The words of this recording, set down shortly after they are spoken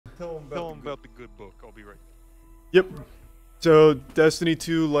Tell him about the good book. I'll be right. Yep. So, Destiny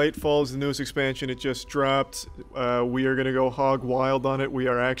 2 Lightfall is the newest expansion. It just dropped. We are going to go hog wild on it. We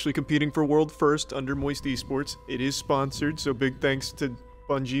are actually competing for World First under Moist Esports. It is sponsored, so big thanks to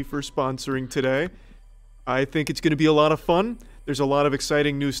Bungie for sponsoring today. I think it's going to be a lot of fun. There's a lot of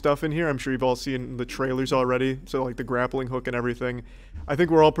exciting new stuff in here. I'm sure you've all seen the trailers already, so like the grappling hook and everything. I think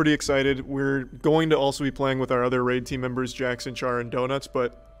we're all pretty excited. We're going to also be playing with our other raid team members, Jackson, Char, and Donuts,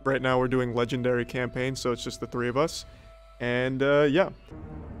 but right now we're doing legendary campaigns, so it's just the three of us. And, yeah.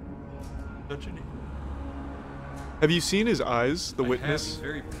 Have you seen his eyes, The Witness? He's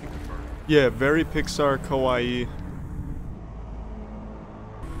very Pixar. Yeah, very Pixar kawaii.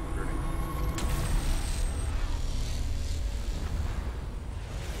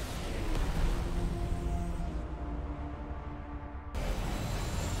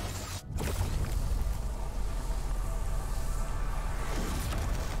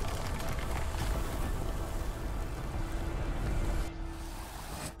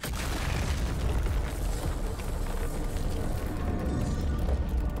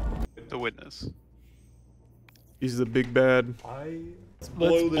 The Witness. He's the big bad. Let's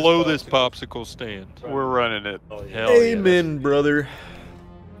blow this popsicle stand. We're running it. Hell Amen, brother.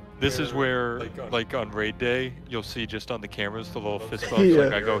 This is where, like on raid day, you'll see just on the cameras the little fist bumps. Yeah.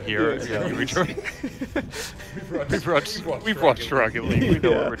 Like I go here, yeah, you return. We've watched Rocket League. We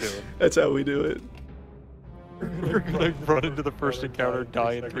know what we're doing. That's how we do it. We're gonna run into the first encounter,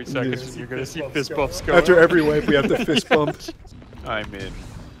 die in 3 seconds, and you're gonna see fist bumps going. After every wave, we have to fist bump. I'm in.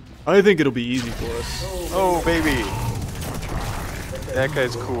 I think it'll be easy for us. Oh baby, that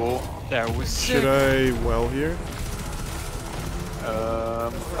guy's cool. That was sick. Should I well here?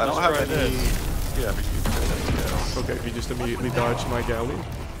 I don't have any. Yeah, but you can try that, yeah. Okay, he just immediately dodged my galley.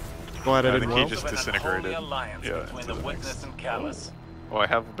 Glad I I didn't think he well. just disintegrated. Yeah. Between the Witness and Callus. Oh, I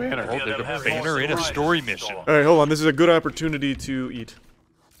have a banner. Oh, there's a banner in a story mission. Alright, hold on. This is a good opportunity to eat.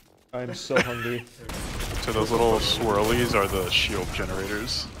 I'm so hungry. So those little swirlies are the shield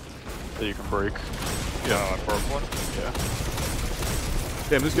generators that you can break. Yeah, I broke one. Yeah.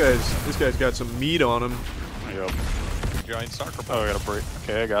 Damn, this guy's got some meat on him. Yep. Giant soccer ball. Oh, I gotta break.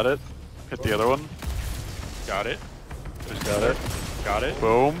 Okay, I got it. Hit the other one. Got it. Just got it. Got it.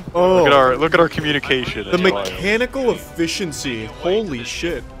 Boom. Oh. Look at our communication. The It's wild. mechanical efficiency. Holy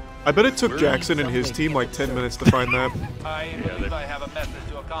shit. I bet it took Jackson and his team like 10 minutes to find that. I believe I have a method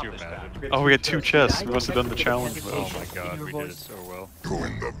to accomplish that. Oh, we had 2 chests. We must have done the challenge mode. Oh my god, we did it so well.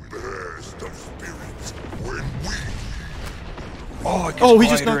 Doing the best of spirits when we Oh, he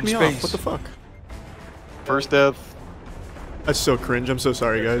just knocked me off. What the fuck? First death. That's so cringe. I'm so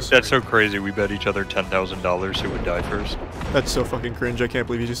sorry, guys. That's so crazy. We bet each other $10,000 who would die first. That's so fucking cringe. I can't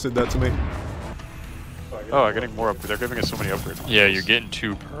believe you just did that to me. Oh, I'm getting more upgrades. They're giving us so many upgrades. Yeah, you're getting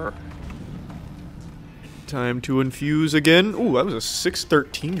 2 per. Time to infuse again. Ooh, that was a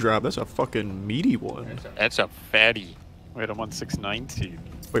 613 drop. That's a fucking meaty one. That's a fatty. Wait, I'm on 619.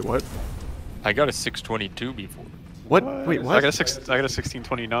 Wait, what? I got a 622 before. What? Wait, what? I got a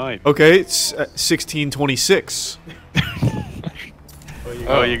 1629. Okay, it's 1626.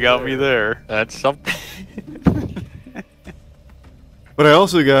 Oh, you got me there. That's something. But I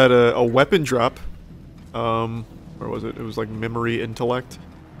also got a weapon drop. Where was it? It was like memory intellect.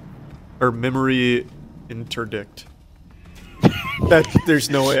 Or memory interdict. There's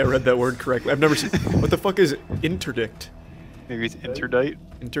no way I read that word correctly. I've never seen. What the fuck is interdict? Maybe it's interdite.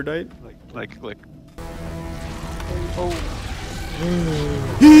 Interdite? Like.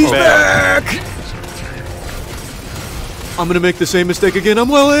 He's back! I'm gonna make the same mistake again. I'm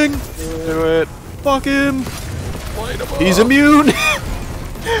welling! Do it. Fuck him! He's immune!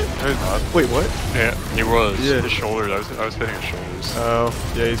 There's not. Wait, what? Yeah, he was. Yeah. His shoulders. I was hitting his shoulders.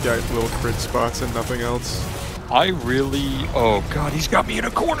 Oh, yeah, he's got little crit spots and nothing else. I really. Oh god, he's got me in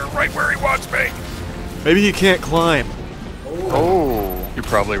a corner right where he wants me. Maybe he can't climb. Oh. You're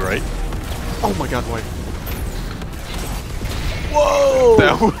probably right. Oh my god, why? Whoa!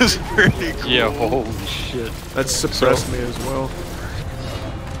 That was pretty cool. Yeah, holy shit. That suppressed me as well.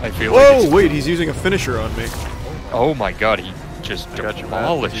 I feel like. Whoa, It's, wait, he's using a finisher on me. oh my god, he just got your map.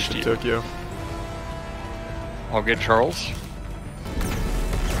 demolished you. Took you. I'll get Charles.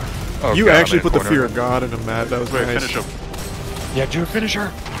 Oh, You god, I'm actually in a put the corner. fear of God in him, Matt. That was Wait, nice. finish him. Yeah, do a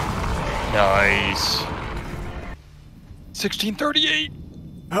finisher. Nice. 1638.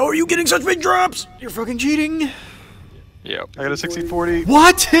 How are you getting such big drops? You're fucking cheating. Yep. I got a 1640.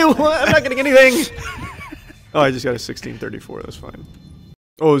 What? What? I'm not getting anything. Oh, I just got a 1634. That's fine.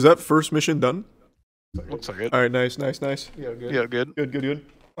 Oh, is that first mission done? Looks like it. All right, nice. Yeah, good. Yeah, good. Good.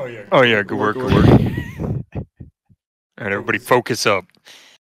 Oh yeah, good work. All right, everybody, focus up.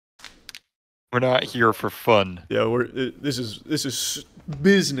 We're not here for fun. Yeah, this is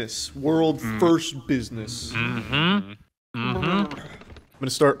business, world first business. Mm-hmm. I'm gonna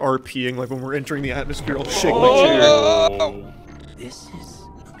start RPing like when we're entering the atmosphere. I'll shake my chair. Oh,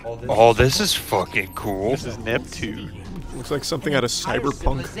 Oh, this is fucking cool. this is Neptune. Looks like something out of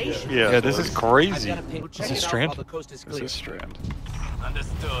Cyberpunk. Yeah, this is crazy. This is Strand. This is Strand.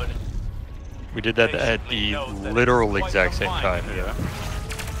 Understood. We did that at the literal exact same time. Yeah.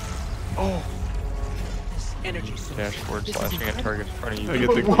 Energy source. Dashboard slashing at target in front of you.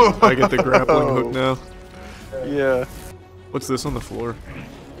 I get the grappling hook now. Yeah. What's this on the floor?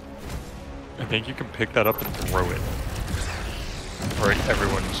 I think you can pick that up and throw it. Or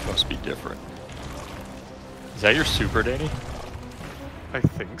everyone's must be different. Is that your super, Danny? I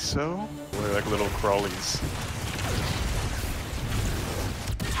think so. They're like little crawlies.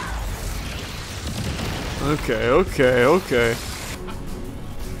 Okay.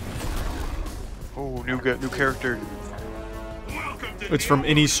 Oh, new character. It's from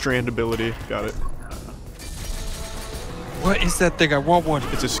any strand ability. Got it. What is that thing? I want one.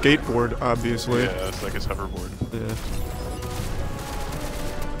 It's a skateboard, obviously. Yeah, it's like his hoverboard. Yeah.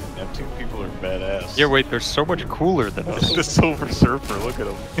 Neptune people are badass. Yeah, wait, they're so much cooler than us. The Silver Surfer, look at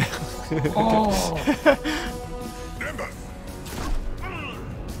him.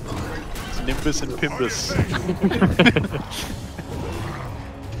 It's Nimbus and Pimbus.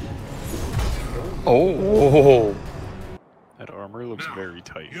 Oh. That armor looks very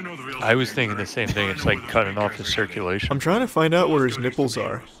tight. I was thinking the same thing. It's like cutting off his circulation. I'm trying to find out where his nipples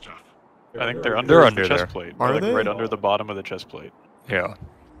are. I think they're They're the under chest there. plate. Are They're like they? right under the bottom of the chest plate. Yeah.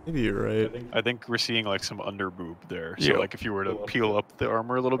 Maybe you're right. I think we're seeing like some under boob there. So Yeah. like if you were to peel up the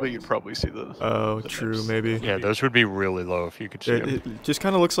armor a little bit, you'd probably see the. Oh, the true, nips. maybe. Yeah, those would be really low if you could see them. It just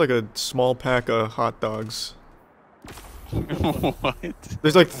kind of looks like a small pack of hot dogs. What?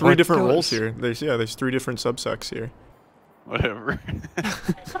 There's like three What different roles does? here. There's 3 different subsects here. Whatever.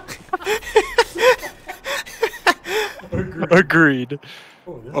 Agreed.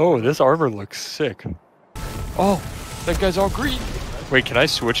 Oh, this armor looks sick. Oh, that guy's all green. Wait, can I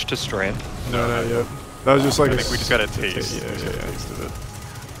switch to Strand? No, not yet. That was just like I a think we just got a taste. Yeah, We just got a yeah. taste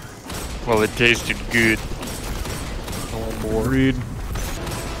of it. Well, it tasted good. Read.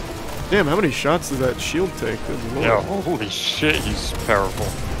 Damn, how many shots did that shield take? Good lord. Yeah, holy shit, he's powerful.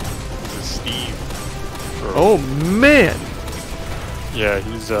 This is Steve. Oh man! Yeah,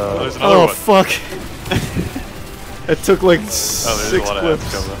 he's there's another Oh one. fuck! It took like Oh, there's 6 a lot of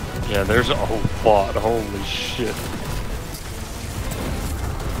clips. ads coming. yeah, there's a whole lot. Holy shit.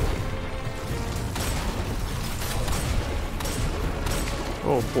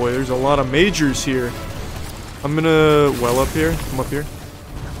 Oh boy, there's a lot of majors here. I'm gonna well up here. Come up here.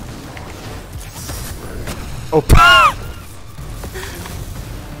 Oh.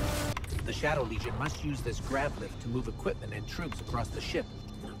 The Shadow Legion must use this grab lift to move equipment and troops across the ship.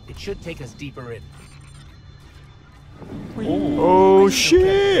 It should take us deeper in. Oh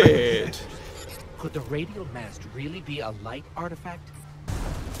shit! Could the radial mast really be a light artifact?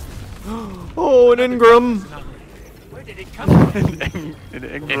 Oh, an Ingram, Where did it come from? An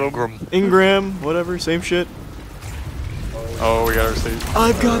Ingram. Ingram, whatever, same shit. Oh, we got our state.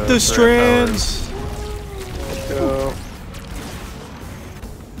 I've got the strands. Go.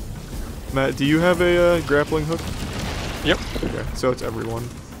 Matt, do you have a grappling hook? Yep. Okay, so it's everyone.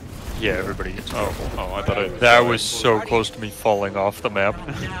 Yeah, everybody gets powerful. Oh, I thought I. That was so close to me falling off the map.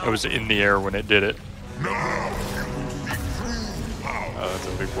 I was in the air when it did it. That's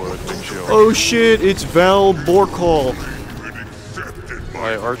a big boy with a big shield. Oh shit! It's Val Borkal,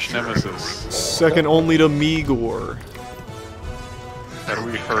 My arch nemesis. second only to Migor. How do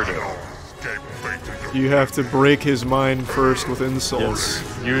we hurt him? You have to break his mind first with insults.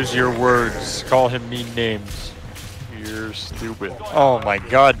 Use your words. Call him mean names. You're stupid. Oh my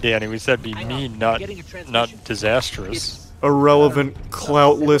god, Danny, we said be I know. mean, Getting a not transmission. disastrous. Irrelevant,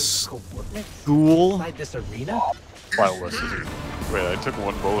 cloutless Coordinates ghoul. inside this arena? Cloutless. Wait, I took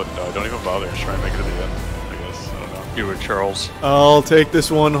one bullet and died. Don't even bother. Just try and make it to the end. I guess. I don't know. Do it, Charles. I'll take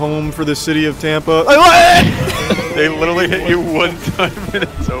this one home for the city of Tampa. They literally hit you one time and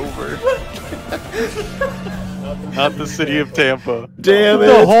it's over. Not the city of Tampa. Damn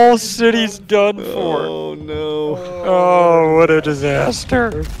The it! whole city's done for. Oh no! Oh, what a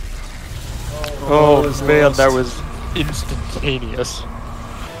disaster. Oh is man, lost. that was instantaneous.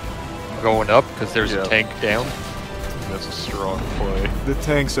 Going up because there's Yeah. a tank down. That's a strong play. The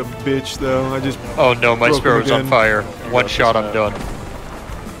tank's a bitch, though. I just Oh no, my Broke him sparrow's on again. fire. One got shot, this I'm done.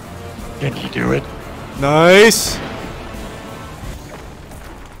 Can you do it? nice.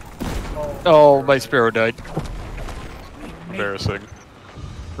 Oh, my sparrow died. Embarrassing.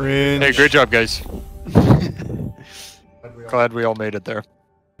 Cringe. Hey, great job, guys. Glad we all made it there.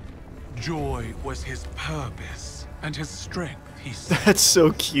 Joy was his purpose, and his strength, he said. That's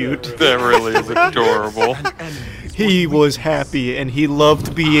so cute. That really is adorable. He was happy, and he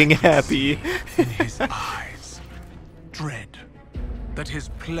loved being happy. In his eyes, dread that his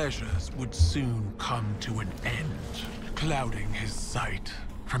pleasures would soon come to an end, clouding his sight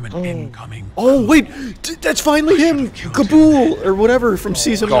from an incoming. Oh wait, that's finally him, Kabul or whatever from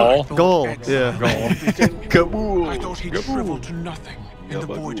season Gaul. 1. Gaul, yeah. Kabul. I thought he'd shrivel to nothing in the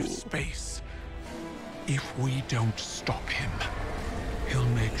void of space. If we don't stop him, he'll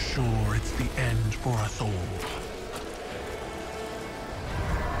make sure it's the end for us all.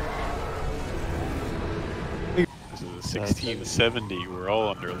 This is 1670. We're all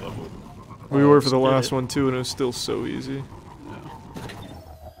under level. We were for the last one too, and it was still so easy.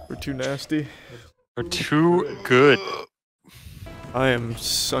 We're too nasty. We're too good. I am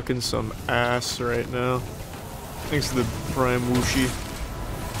sucking some ass right now. Thanks to the Prime Wushi.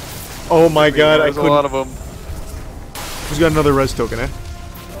 Oh my god, There's a lot of them. Who's got another res token, eh?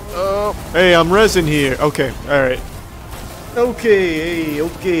 Hey, I'm resin here. Okay, alright. Okay, hey,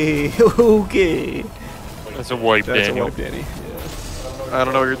 okay, okay. That's a wipe, That's Daniel. a wipe, Danny. I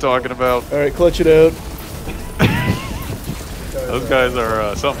don't know what you're talking about. Alright, clutch it out. Those guys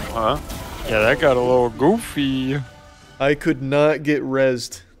are something, huh? Yeah, that got a little goofy. I could not get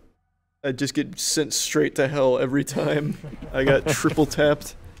rezzed. I'd just get sent straight to hell every time. I got triple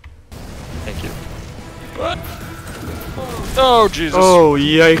tapped. Thank you. What? Oh, Jesus. Oh,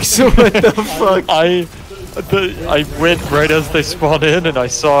 yikes. What the fuck? I went right as they spawned in and I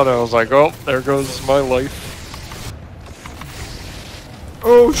saw it. I was like, oh, there goes my life.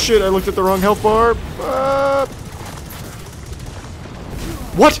 Oh shit, I looked at the wrong health bar.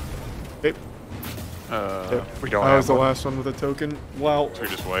 What? Hey, We don't I have was the one. last one with a token. Wow. So we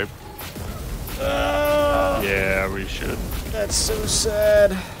just wipe. Yeah, we should. That's so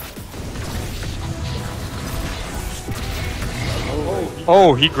sad.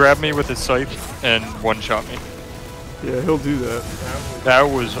 Oh, he grabbed me with his scythe and one-shot me. Yeah, he'll do that. That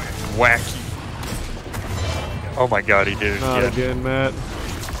was wacky. Oh my god, he did it Not again. again, Matt.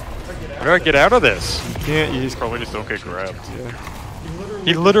 How do I get out of this? Can't you? Probably just don't get grabbed. Yeah.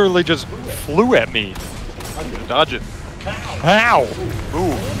 He literally just flew at me. Dodge it. How?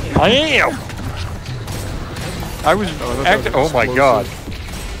 Ooh, I am. I was acting. Oh my god.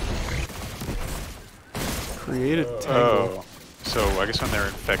 Create a tangle. Oh. So I guess when they're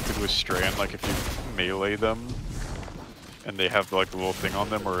infected with Strand, like if you melee them and they have like the little thing on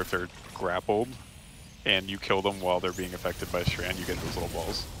them, or if they're grappled and you kill them while they're being affected by Strand, you get those little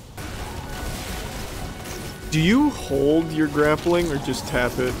balls. Do you hold your grappling or just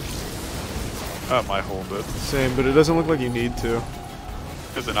tap it? I hold it. Same, but it doesn't look like you need to.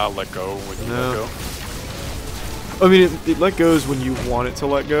 Does it not let go when you No. let go? I mean, it let goes when you want it to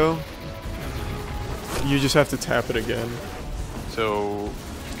let go. You just have to tap it again. So,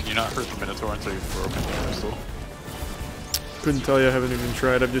 can you not hurt the Minotaur until you've broken the crystal? Couldn't tell you, I haven't even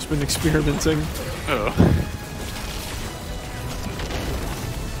tried. I've just been experimenting. Oh.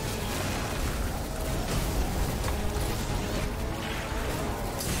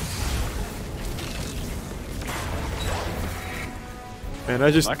 Man,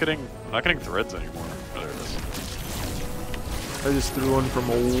 I just I'm not getting threads anymore. Oh, there it is. I just threw one from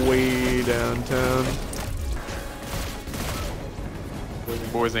way downtown.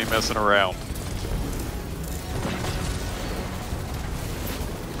 Boys ain't messing around.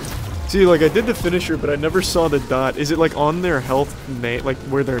 See, like I did the finisher, but I never saw the dot. Is it like on their health name, like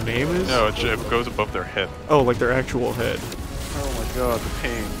where their name is? No, it goes above their head. Oh, like their actual head. Oh my god, the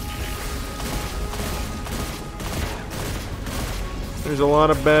pain. There's a lot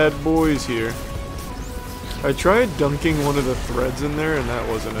of bad boys here. I tried dunking one of the threads in there, and that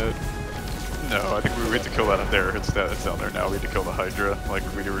wasn't it. No, I think we had to kill that up there. It's down there now. We had to kill the Hydra, like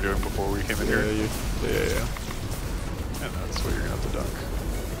we were doing before we came in here. Yeah. And that's what you're gonna have to dunk.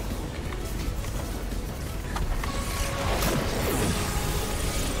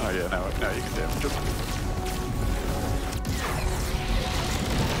 Oh yeah, now you can damage him.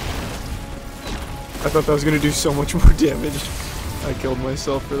 I thought that was gonna do so much more damage. I killed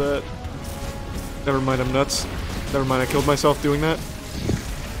myself for that. Never mind, I'm nuts. Never mind, I killed myself doing that.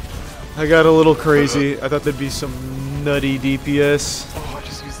 I got a little crazy. I thought there'd be some nutty DPS. Oh, I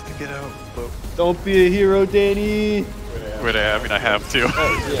just used it to get out. But Don't be a hero, Danny! wait, I mean I have to,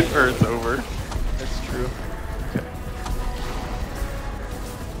 or it's over. That's true.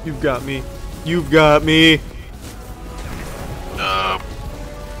 You've got me. You've got me! No.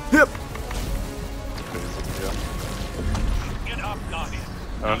 Yep! Get up, Guardian.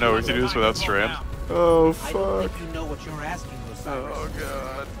 I don't know. We can do this without Strand. Oh I don't fuck. think you know what you're asking, Osiris. Oh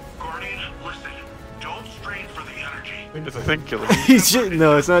god. Guardian, listen. Don't strain for the energy. Is the thing killing me? He's just,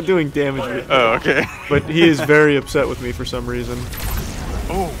 no, it's not doing damage, Oh, okay. but he is very upset with me for some reason.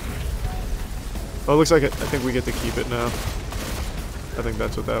 Oh. Oh, it looks like I think we get to keep it now. I think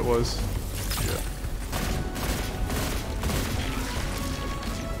that's what that was.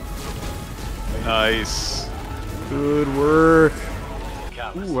 Nice. Good work.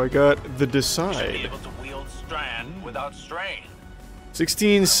 Callus. Ooh, I got the Should be decide. able to wield Strand without strain.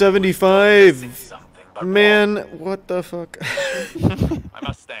 1675. Something, but Man, what the fuck? I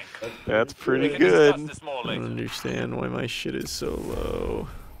must think. That's We pretty can good. discuss this more I don't later. understand why my shit is so low.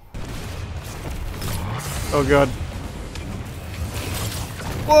 Oh god.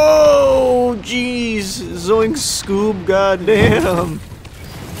 Whoa! Jeez! Zoink Scoob, goddamn!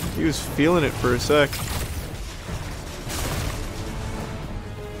 He was feeling it for a sec.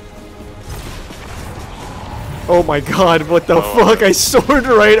 Oh my god, what the fuck? I soared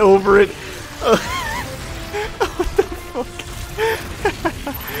right over it!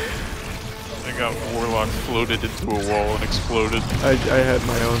 I got Warlock floated into a wall and exploded. I had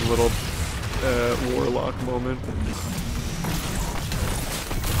my own little warlock moment.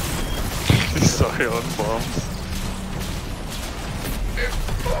 Scion bombs.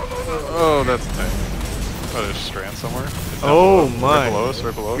 Oh, that's nice. Oh, there's Strand somewhere. Is that Oh below? my Right below us,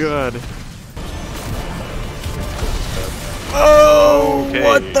 right below us. god. Oh, Okay.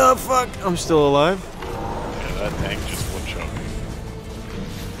 what the fuck? I'm still alive. Yeah, that tank just one-shot me.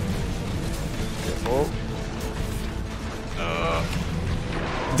 Careful.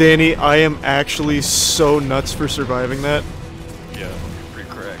 Danny, I am actually so nuts for surviving that. Yeah, pretty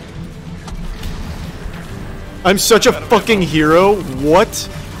cracked. I'm such a fucking hero. What?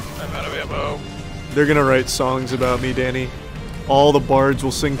 I'm out of ammo. They're gonna write songs about me, Danny. All the bards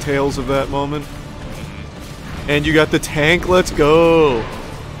will sing tales of that moment. And you got the tank, let's go!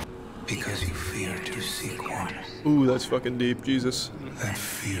 Because you fear to seek one. Ooh, that's fucking deep, Jesus. That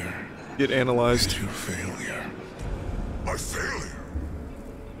fear Get analyzed. is your failure. My failure.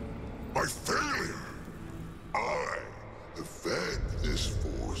 My failure. I have fed this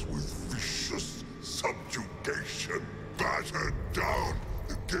force with vicious subjugation, battered down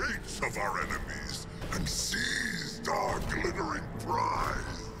the gates of our enemies, and seized our glittering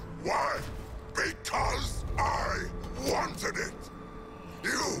prize. Why? Because I wanted it.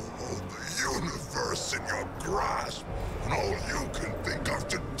 You hold the universe in your grasp, and all you can think of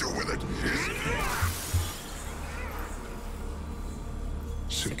to do with it is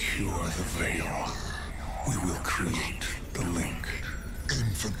Secure the veil. We will create the link.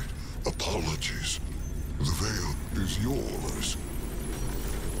 infinite apologies. The veil is yours.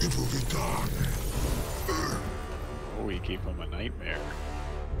 It will be done. We keep him a nightmare.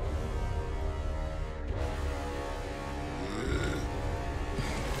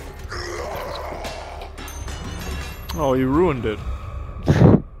 Oh, you ruined it.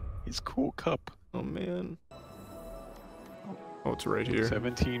 He's cool cup. Oh man. Oh, it's right here.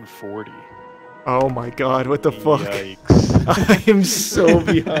 1740. Oh my god, what the fuck? Yikes. I am so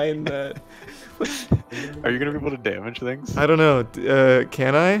behind that. Are you gonna be able to damage things? I don't know.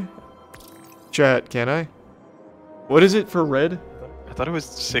 Can I? Chat, can I? What is it for red? I thought it was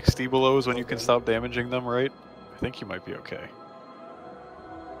 60 below is when you can stop damaging them, right? I think you might be okay.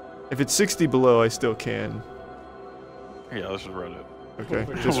 If it's 60 below, I still can. Yeah, let's just run it. Okay.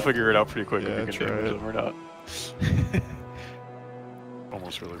 We'll figure it out pretty quick Yeah, if you can try damage it. them or not.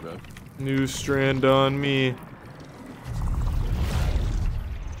 Almost really bad. New strand on me.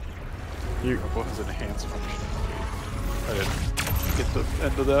 You. What was enhanced function? I didn't get the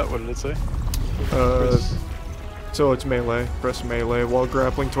end of that. What did it say? Press- So it's melee. Press melee while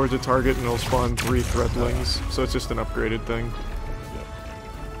grappling towards a target, and it'll spawn 3 threadlings. So it's just an upgraded thing.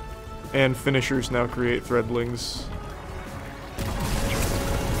 And finishers now create threadlings.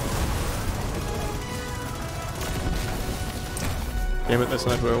 Damn it, that's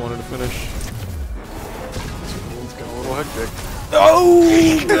not who I wanted to finish. It's got a little hectic.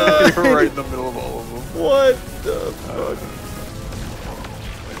 Oh, God! You're right in the middle of all of them. What the fuck?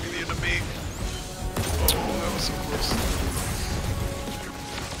 Maybe the enemy. Oh, that was so close.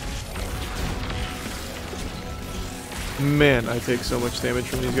 Man, I take so much damage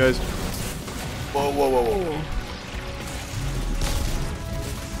from these guys. Whoa, whoa, whoa, whoa.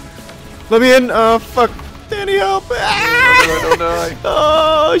 Let me in! Oh, fuck! Danny, help! Ah! Don't die.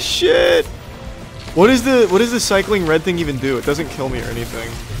 Oh, shit! What does the cycling red thing even do? It doesn't kill me or anything.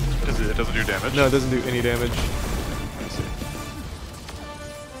 It doesn't do damage? No, it doesn't do any damage.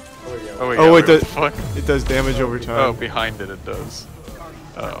 Oh wait, Oh, yeah, wait, what the fuck? It does damage over time. Oh, behind it does.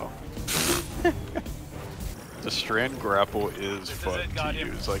 Oh. The Strand grapple is fun to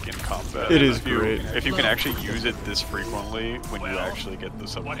use, like in combat. It is If you- great. If you can actually use it this frequently when you actually get the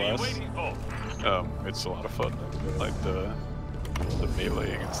subclass, it's a lot of fun. Like the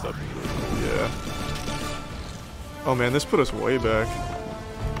meleeing and stuff. Yeah. Oh man, this put us way back.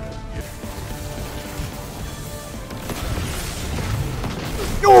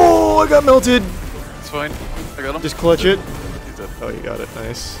 Oh, I got melted. It's fine. I got him. Just clutch it. He's dead. Oh, you got it.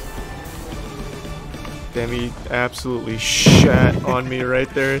 Nice. Damn, he absolutely shat on me right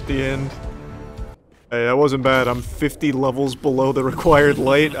there at the end. Hey, that wasn't bad. I'm 50 levels below the required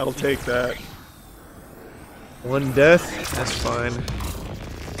light. I'll take that. One death. That's fine.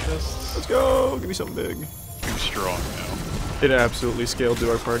 Let's go. Give me something big. Too strong now. It absolutely scaled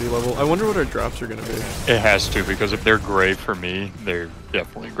to our party level. I wonder what our drops are gonna be. It has to, because if they're gray for me, they're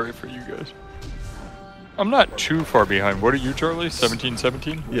definitely gray for you guys. I'm not too far behind. What are you, Charlie? 17,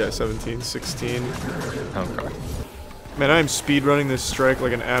 17? Yeah, 17, 16. Okay. Man, I'm speedrunning this strike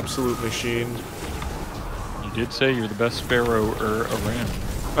like an absolute machine. You did say you're the best sparrow-er around.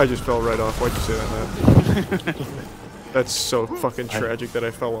 I just fell right off. Why'd you say that, Matt? That's so fucking tragic that I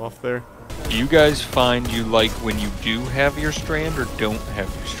fell off there. Do you guys find you like when you do have your strand or don't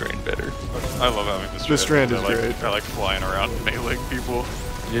have your strand better? I love having this. The strand is I like, great. I like flying around and meleeing people.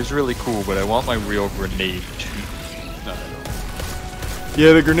 It is really cool, but I want my real grenade too. No, I don't.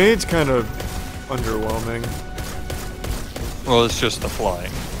 Yeah, the grenade's kind of underwhelming. Well, it's just the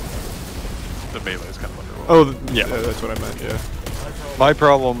flying. The melee is kind of underwhelming. Oh, Yeah. that's what I meant, yeah. My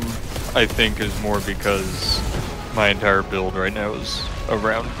problem, I think, is more because my entire build right now is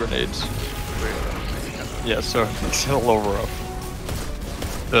around grenades. Yeah, so it's a little rough.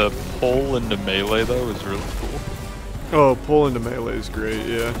 The pull into melee, though, is really cool. Oh, pull into melee is great,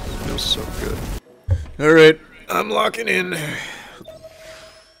 yeah. It feels so good. Alright, I'm locking in.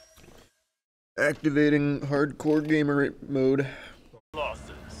 Activating hardcore gamer mode.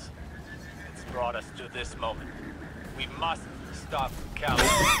 Losses. It's brought us to this moment. We must stop Callus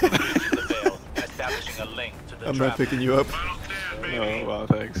from reaching the veil and establishing a link to the I'm not trap. picking you up. Oh, wow,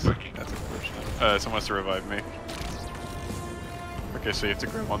 thanks. That's unfortunate. Someone has to revive me. Okay, so you have to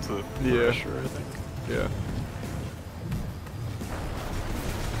grab onto the pressure, I think. Yeah.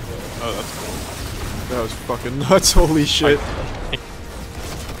 Oh, that's cool. That was fucking nuts, holy shit.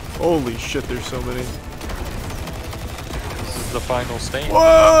 Holy shit, there's so many. This is the final stand.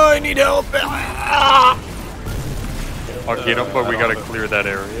 Whoa, I need help! I'll get him, but we gotta clear that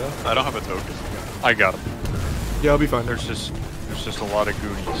area. I don't have a token. I got him. Yeah, I'll be fine. There's just a lot of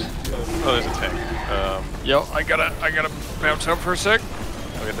goodies. Oh, there's a tank. Yo, I gotta bounce up for a sec.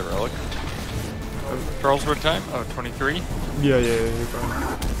 I'll get the relic. Charles, what time? Oh, 23? Yeah, you're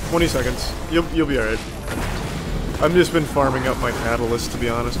fine. 20 seconds. You'll be alright. I've just been farming up my catalyst, to be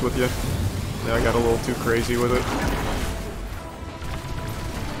honest with you. Yeah, I got a little too crazy with it.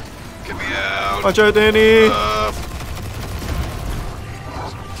 Get me out! Watch out, Danny!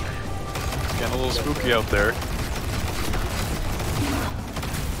 It's getting a little spooky out there.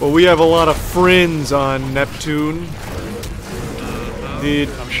 Well, we have a lot of friends on Neptune. Indeed.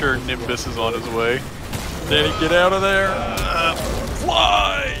 I'm sure Nimbus is on his way. Danny, get out of there!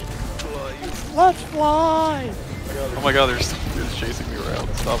 Fly! Let's fly! Oh my god, there's chasing me around.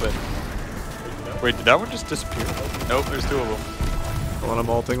 Stop it. Wait, did that one just disappear? Nope, there's two of them. Hold on, I'm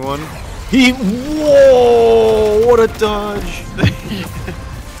alting one. Whoa! What a dodge! This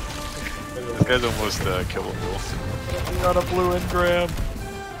guy's almost killable. Got a blue engram.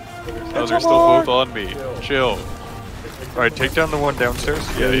 Oh, they're still both on me. Chill. Alright, take down the one downstairs.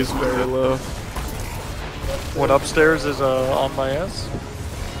 Yeah, he's very low. One upstairs is on my ass.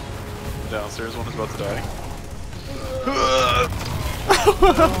 Downstairs one is about to die. Oh,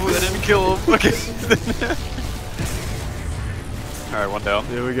 I didn't kill him. Okay. Alright, one down.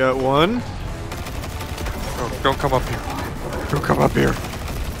 Yeah, we got one. Oh, don't come up here. Don't come up here.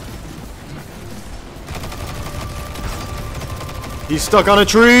 He's stuck on a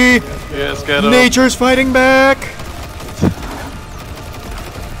tree! Yes, get him. Nature's fighting back!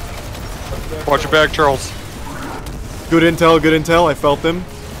 Watch your back, Charles. Good intel, good intel. I felt them.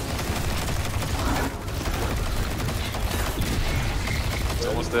 He's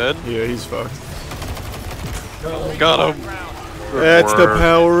almost dead. Yeah, he's fucked. Got him. That's the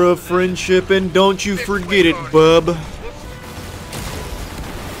power of friendship, and don't you forget it, bub.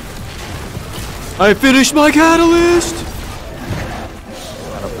 I finished my catalyst!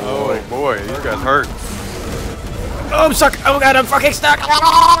 Oh boy, these guys hurt. Oh, I'm stuck! Oh god, I'm fucking stuck!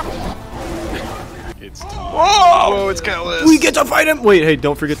 It's whoa! It's Catalyst. We get to fight him! Wait, hey,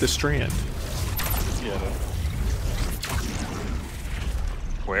 don't forget the strand. Yeah.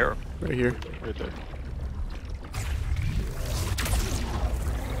 Where? Right here. Right there.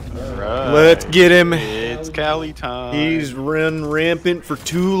 Alright. Let's get him. It's Cali time. He's run rampant for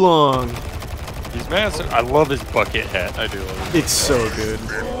too long. He's massive. I love his bucket hat. I do love it. It's so good.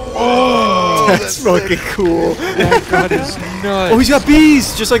 Oh, that's fucking cool. That is nuts. Oh, he's got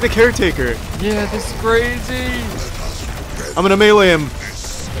bees, just like the caretaker. Yeah, this is crazy. I'm gonna melee him.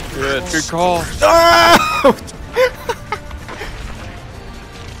 Good call. Ah!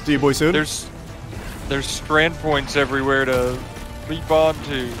 See you, boy, soon. There's strand points everywhere to leap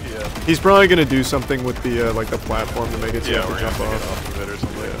onto. Yeah. He's probably gonna do something with the like the platform to make it so you Yeah, have we're to gonna jump get off. off of it or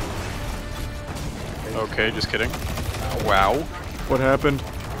something. Okay, just kidding. Wow. What happened?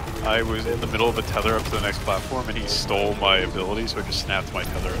 I was in the middle of a tether up to the next platform and he stole my ability, so I just snapped my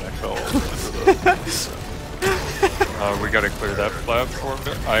tether and I fell into the... We gotta clear that platform.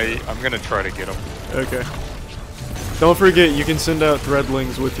 I'm gonna try to get him. Okay. Don't forget, you can send out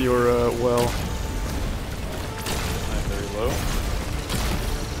threadlings with your well. I'm very low.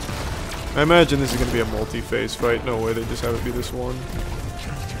 I imagine this is gonna be a multi-phase fight. No way, they just have it be this one.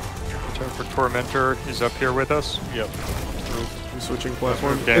 Time for Tormentor is up here with us. Yep. I'm switching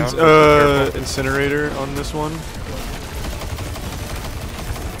platform. Move down, It's, careful. Incinerator on this one.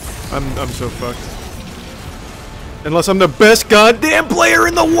 I'm so fucked. Unless I'm the best goddamn player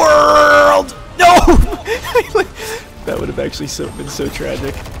in the world! No! That would have actually been so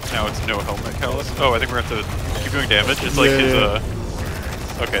tragic. Now it's no helmet callus. Oh, I think we're gonna have to keep doing damage. It's like his,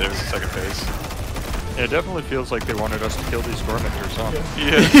 Okay, there's the second phase. It definitely feels like they wanted us to kill these Tormentors, huh?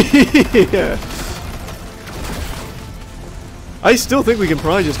 Yeah. Yeah. I still think we can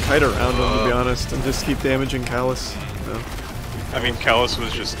probably just kite around him, to be honest, and just keep damaging Callus. No. I mean, Callus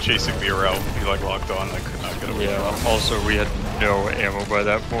was just chasing me around. He like locked on and I could not get away Yeah, from him. also we had no ammo by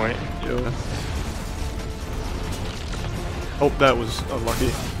that point. Yeah. Oh, that was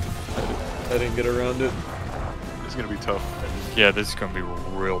unlucky. I didn't get around it. It's gonna be tough. Yeah, this is gonna be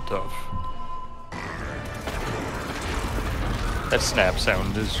real tough. That snap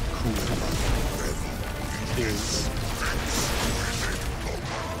sound is cool.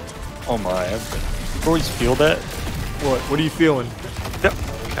 Oh my, you always feel that? What are you feeling?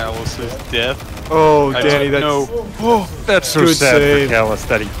 Callus's death. Oh, I Danny, don't that's... know. Oh, that's so Good sad save. for Callus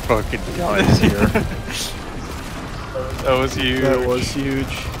that he fucking dies here. That was huge. That was huge.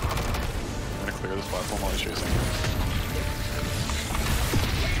 I'm gonna clear this platform while he's chasing.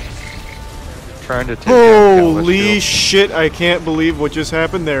 Trying to take down Callus Holy still. shit, I can't believe what just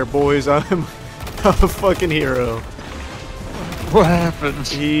happened there, boys. I'm a fucking hero. What happened?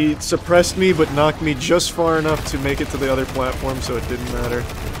 He suppressed me, but knocked me just far enough to make it to the other platform, so it didn't matter.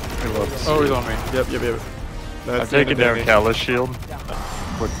 I love this. Oh, he's on me. Yep. That's I'm taking the end down of Callus shield.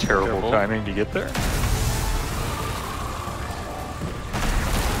 What terrible Careful. timing to get there.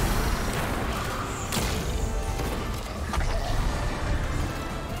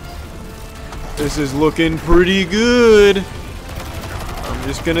 This is looking pretty good. I'm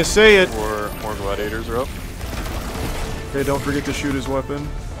just gonna say it. More gladiators are up. Okay, don't forget to shoot his weapon.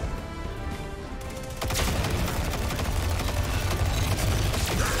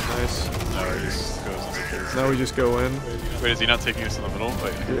 Nice. No, he just goes into cave. Now we just go in. Wait, is he not taking us in the middle?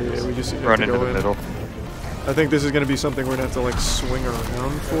 Wait. Yeah, we just have Run to into go the in. middle. I think this is gonna be something we're gonna have to like swing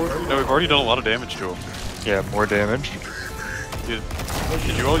around for. No, we've already done a lot of damage to him. Yeah, more damage. Did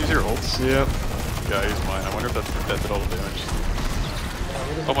you all use your ults? Yeah. Yeah, I used mine. I wonder if that did all the damage.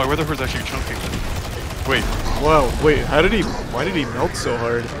 Oh, my Witherford's actually chunking. Wait. Wow. Wait. Why did he melt so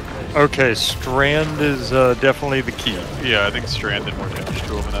hard? Okay, Strand is definitely the key. Yeah, I think Strand did more damage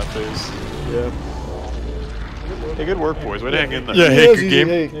to him in that phase. Yeah. Hey, good work, boys. Way to hang in there. Yeah, hey, Yes, good easy, game.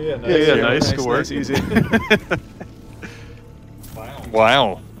 hey. Yeah, nice, good work. Nice, easy.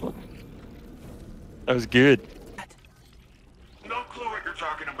 Wow. That was good. No clue what you're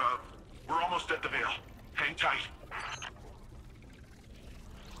talking about. We're almost at the Veil. Hang tight.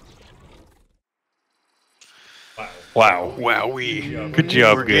 Wow. Wowee. Good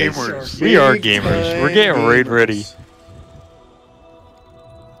job, We're guys. gamers. We are Big gamers. We're time getting raid gamers. ready.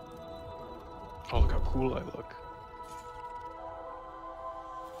 Oh, look how cool I look.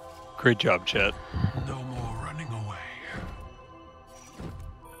 Great job, chat. No more running away.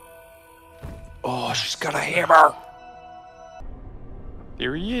 Oh, she's got a hammer.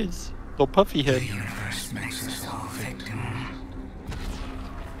 There he is. Little puffy head. The universe makes us all victim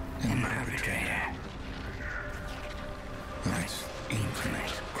and perpetrator. That's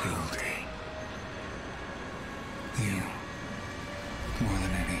infinite cruelty. You, more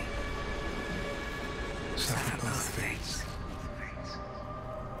than any, suffer both fates.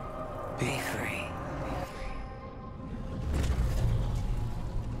 Be free.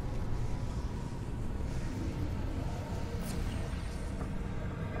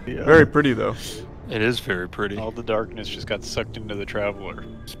 Yeah. Very pretty though. It is very pretty. All the darkness just got sucked into the Traveler.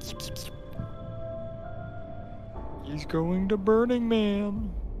 He's going to Burning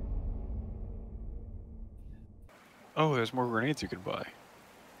Man. Oh, there's more grenades you can buy.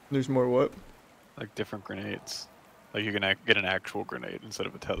 There's more what? Like different grenades. Like you can get an actual grenade instead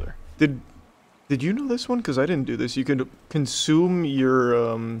of a tether. Did you know this one? Because I didn't do this. You can consume your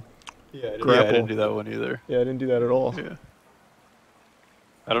Yeah, grapple. I didn't do that one either. Yeah, I didn't do that at all. Yeah.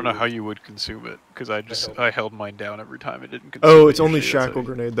 I don't know how you would consume it, because I held mine down every time it didn't consume Oh, it it's only usually, that's shackle how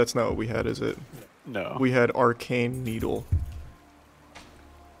grenade. That's not what we had, is it? No. We had arcane needle.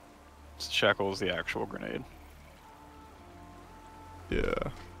 Shackle is the actual grenade. Yeah.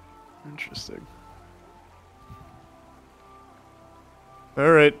 Interesting.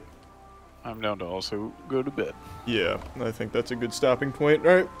 All right. I'm down to also go to bed. Yeah, I think that's a good stopping point.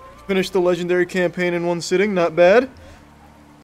 All right, finish the legendary campaign in one sitting. Not bad.